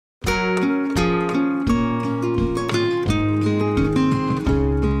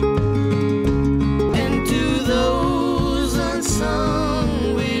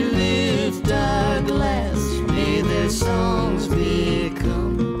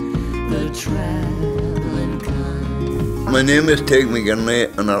My name is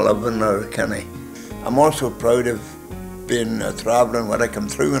Tadhg and I live in Kenny. I'm also proud of being travelling what I come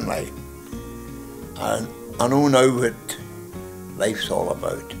through in life. And I know now what life's all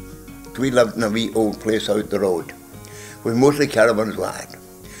about. We lived in a wee old place out the road with mostly caravans lad.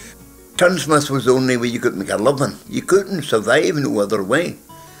 Tinsmith was the only way you could make a living. You couldn't survive no other way.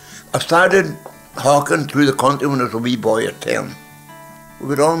 I started hawking through the country when I was a wee boy at 10. We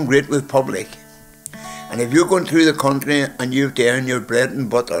were all great with public. And if you're going through the country and you have to earn your bread and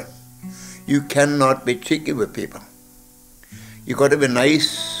butter, you cannot be cheeky with people. You've got to be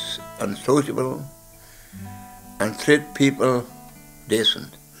nice and sociable and treat people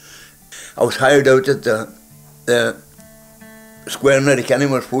decent. I was hired out at the square near the Kenny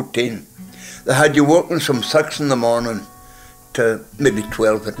when I was 14. They had you working from 6 in the morning to maybe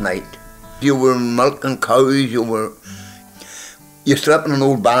 12 at night. You were milking cows, you slept in an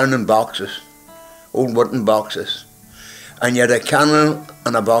old barn in boxes, old wooden boxes, and you had a candle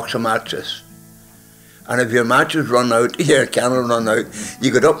and a box of matches. And if your matches run out, your candle run out,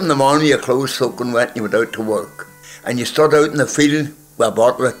 you got up in the morning, your clothes soaking wet, and you went out to work. And you stood out in the field with a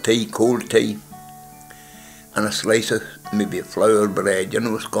bottle of tea, cold tea, and a slice of maybe a flour bread,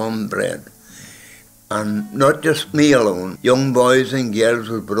 scone bread. And not just me alone, young boys and girls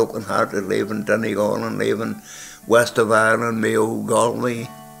with broken hearted leaving Donegal and leaving west of Ireland, Mayo, Galway,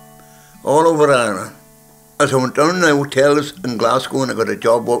 all over Ireland. As I went down the hotels in Glasgow and I got a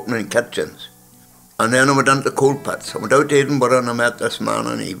job working in kitchens. And then I went into coal pits. I went out to Edinburgh and I met this man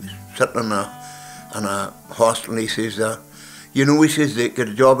and he was sitting in a hostel and he says, he says they get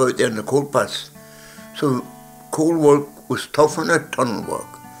a job out there in the coal pits. So coal work was tougher than tunnel work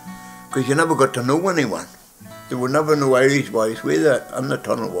because you never got to know anyone. There were never no Irish boys with it in the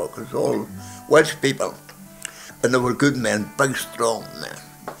tunnel work. It was all Welsh people. And they were good men, big strong men.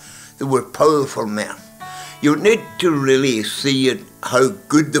 They were powerful men. You need to really see it, how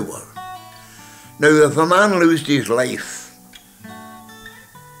good they were. Now if a man loses his life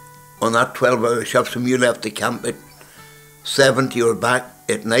on that 12-hour shift from you left the camp at 7 to you're back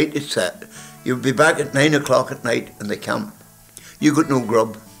at night, it's set. You'll be back at 9 o'clock at night in the camp. You got no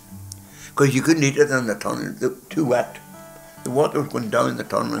grub because you couldn't eat it in the tunnel, too wet. The water was going down the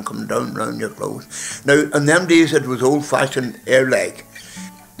tunnel and coming down round your clothes. Now, in them days it was old-fashioned air leg.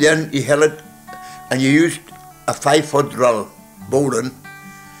 Then you held it and you used a 5-foot drill, boring,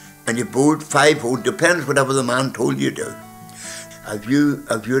 and you bored 5 foot, depends whatever the man told you to. If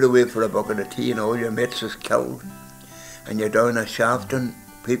you're away for a bucket of tea and all your mates is killed, and you're down a shaft and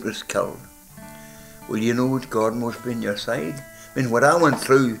people's killed, well, you know what, God must be on your side. I mean, what I went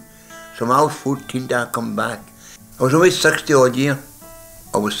through, from I was 14 till I come back, I was only 60 odd year.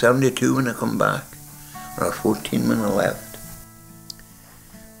 I was 72 when I come back, and I was 14 when I left.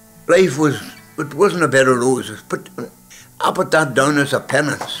 Life wasn't a bed of roses, but I put that down as a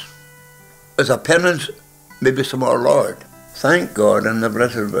penance. As a penance, maybe some our Lord. Thank God and the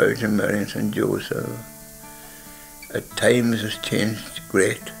Blessed Virgin Mary and St. Joseph. At times it's changed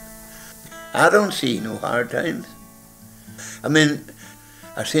great. I don't see no hard times. I mean,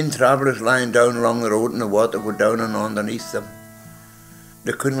 I've seen travellers lying down along the road and the water go down and underneath them.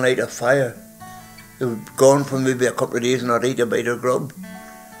 They couldn't light a fire. They were gone for maybe a couple of days and not eat a bite of grub.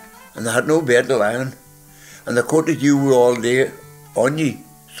 And they had no bed to lie on. And the coated you were all day on you,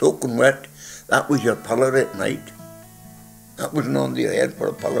 soaking wet. That was your pillow at night. That wasn't on your head for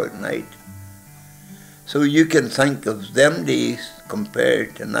a pillow at night. So you can think of them days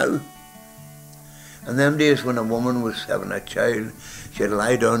compared to now. And them days when a woman was having a child, she'd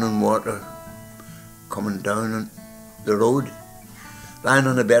lie down in water, coming down the road, lying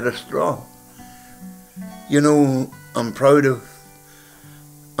on a bed of straw. I'm proud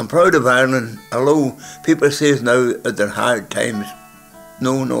of Ireland. Although people say now that they're hard times,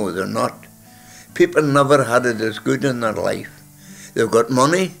 no, they're not. People never had it as good in their life. They've got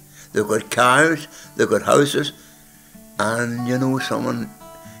money, they've got cars, they've got houses, and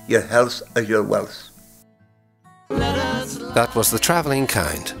your health is your wealth. That was The Travelling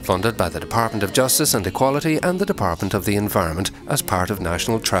Kind, funded by the Department of Justice and Equality and the Department of the Environment as part of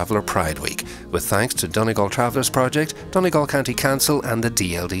National Traveller Pride Week, with thanks to Donegal Travellers Project, Donegal County Council and the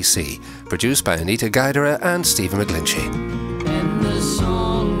DLDC. Produced by Anita Guidera and Stephen McGlinchey.